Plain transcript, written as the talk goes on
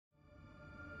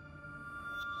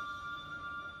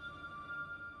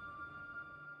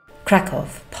Krakow,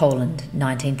 Poland,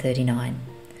 1939.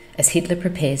 As Hitler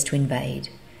prepares to invade,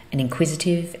 an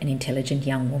inquisitive and intelligent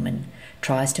young woman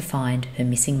tries to find her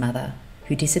missing mother,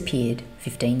 who disappeared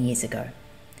 15 years ago.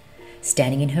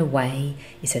 Standing in her way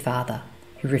is her father,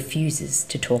 who refuses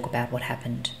to talk about what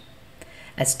happened.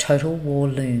 As total war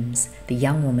looms, the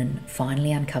young woman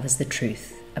finally uncovers the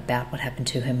truth about what happened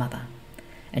to her mother,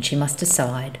 and she must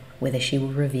decide whether she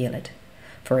will reveal it,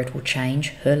 for it will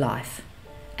change her life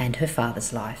and her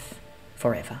father's life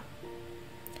forever.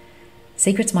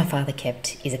 Secrets My Father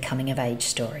Kept is a coming-of-age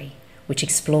story which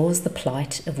explores the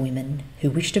plight of women who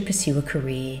wish to pursue a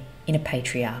career in a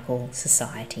patriarchal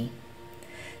society.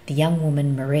 The young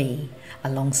woman Marie,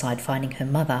 alongside finding her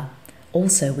mother,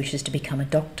 also wishes to become a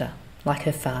doctor like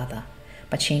her father,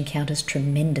 but she encounters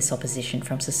tremendous opposition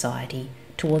from society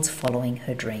towards following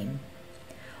her dream.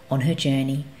 On her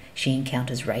journey, she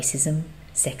encounters racism,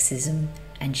 sexism,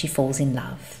 and she falls in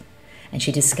love, and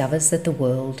she discovers that the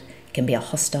world can be a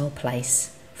hostile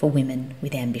place for women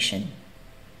with ambition.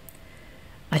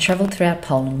 I travelled throughout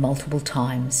Poland multiple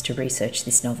times to research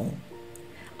this novel.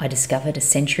 I discovered a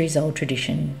centuries-old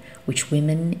tradition which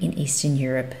women in Eastern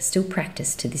Europe still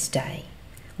practice to this day,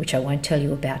 which I won't tell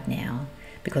you about now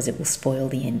because it will spoil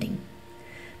the ending.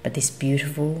 But this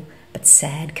beautiful but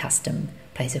sad custom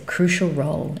plays a crucial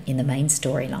role in the main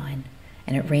storyline,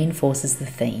 and it reinforces the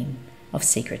theme of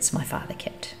Secrets My Father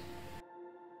Kept.